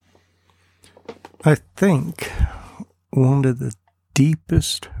I think one of the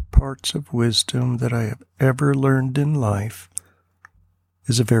deepest parts of wisdom that I have ever learned in life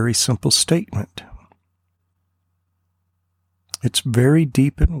is a very simple statement. It's very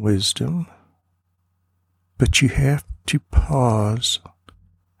deep in wisdom, but you have to pause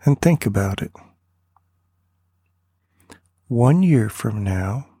and think about it. 1 year from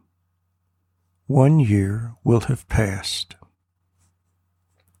now, 1 year will have passed.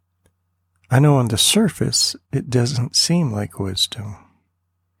 I know on the surface it doesn't seem like wisdom,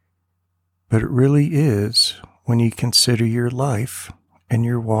 but it really is when you consider your life and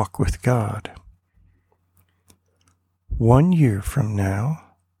your walk with God. 1 year from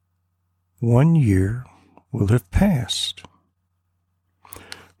now, 1 year will have passed.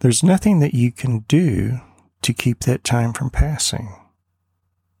 There's nothing that you can do to keep that time from passing.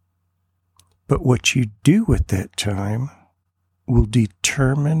 But what you do with that time will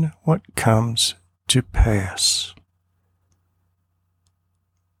determine what comes to pass.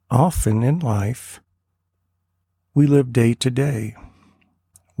 Often in life, we live day to day.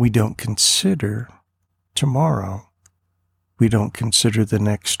 We don't consider tomorrow. We don't consider the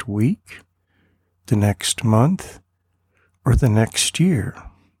next week, the next month, or the next year.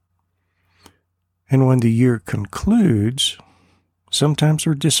 And when the year concludes, sometimes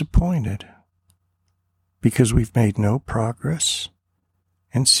we're disappointed because we've made no progress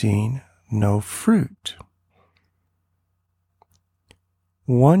and seen no fruit.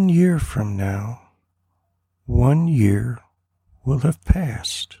 1 year from now, 1 year will have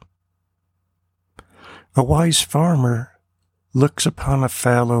passed. A wise farmer looks upon a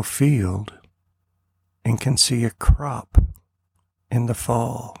fallow field and can see a crop in the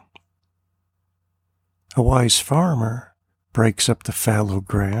fall. A wise farmer breaks up the fallow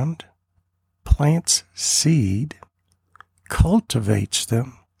ground, plants seed, cultivates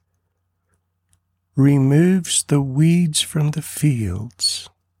them, removes the weeds from the fields,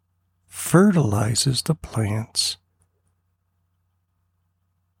 fertilizes the plants,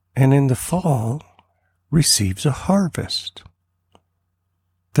 and in the fall receives a harvest.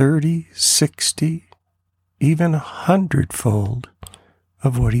 30, 60, even 100-fold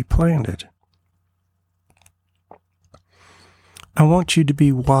of what he planted. I want you to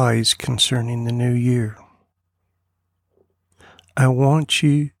be wise concerning the new year. I want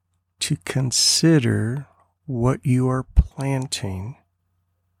you to consider what you are planting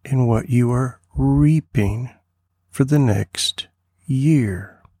and what you are reaping for the next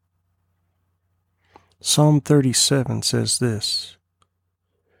year. Psalm 37 says this: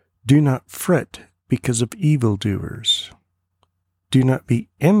 "Do not fret because of evildoers. Do not be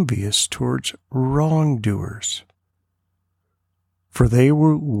envious towards wrongdoers, for they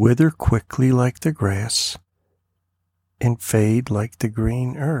will wither quickly like the grass and fade like the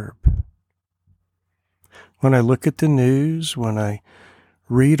green herb." When I look at the news, when I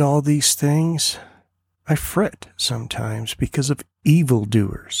read all these things, I fret sometimes because of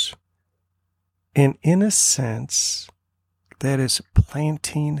evildoers. And in a sense, that is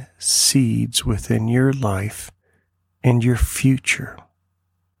planting seeds within your life and your future.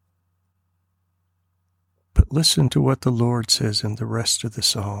 But listen to what the Lord says in the rest of the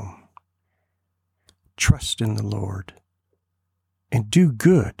psalm. Trust in the Lord and do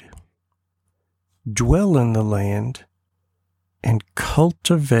good. Dwell in the land and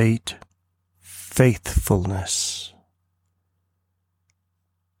cultivate faithfulness.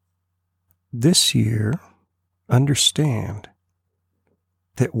 This year, understand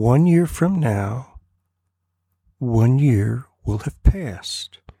that 1 year from now, 1 year will have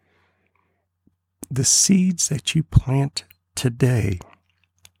passed. The seeds that you plant today,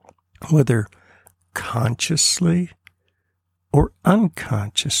 whether consciously or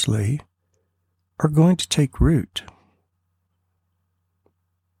unconsciously, are going to take root.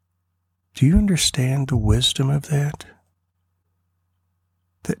 Do you understand the wisdom of that?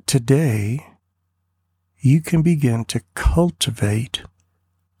 That today you can begin to cultivate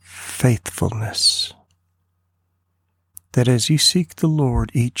faithfulness. That as you seek the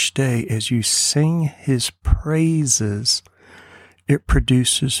Lord each day, as you sing His praises, it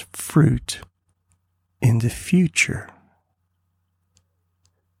produces fruit in the future.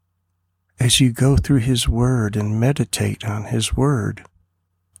 As you go through His Word and meditate on His Word,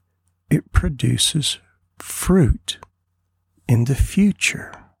 it produces fruit in the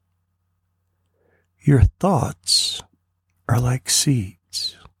future. Your thoughts are like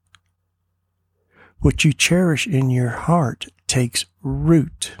seeds. What you cherish in your heart takes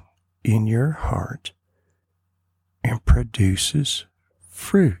root in your heart and produces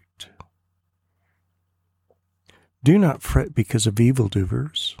fruit. Do not fret because of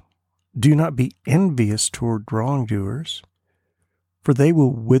evildoers, Do not be envious toward wrongdoers, for they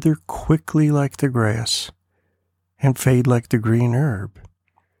will wither quickly like the grass and fade like the green herb.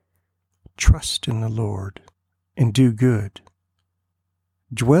 Trust in the Lord and do good.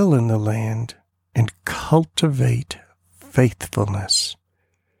 Dwell in the land and cultivate faithfulness.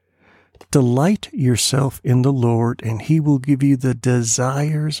 Delight yourself in the Lord, and He will give you the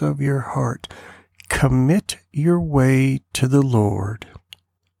desires of your heart. Commit your way to the Lord.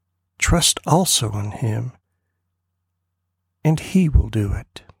 Trust also in Him, and He will do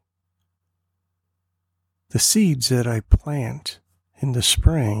it. The seeds that I plant in the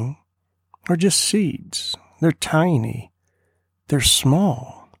spring are just seeds. They're tiny. They're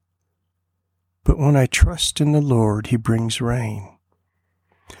small. But when I trust in the Lord, He brings rain.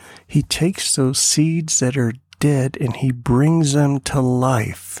 He takes those seeds that are dead and He brings them to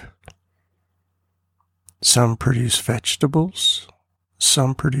life. Some produce vegetables.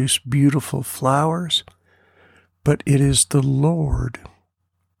 Some produce beautiful flowers. But it is the Lord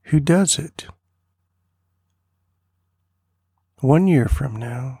who does it. 1 year from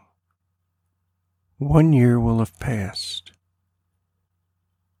now, 1 year will have passed.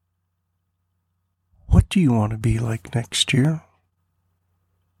 What do you want to be like next year?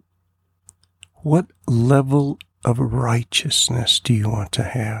 What level of righteousness do you want to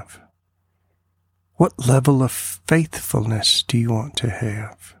have? What level of faithfulness do you want to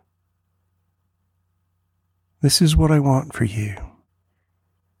have? This is what I want for you.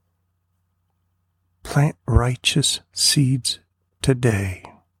 Plant righteous seeds today.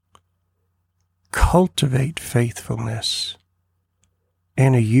 Cultivate faithfulness.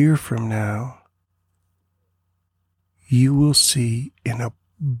 And a year from now, you will see an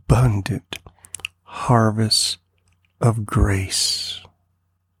abundant harvest of grace.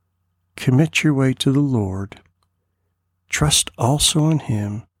 Commit your way to the Lord. Trust also in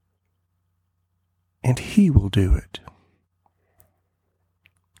Him, and He will do it.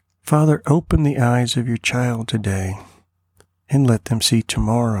 Father, open the eyes of your child today and let them see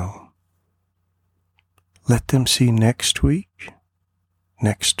tomorrow. Let them see next week,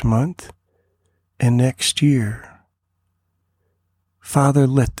 next month, and next year. Father,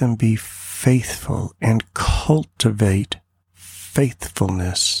 let them be faithful and cultivate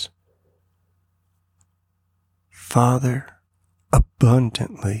faithfulness. Father,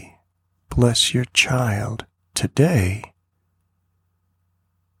 abundantly bless your child today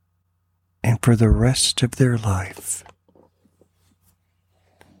and for the rest of their life.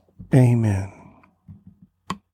 Amen.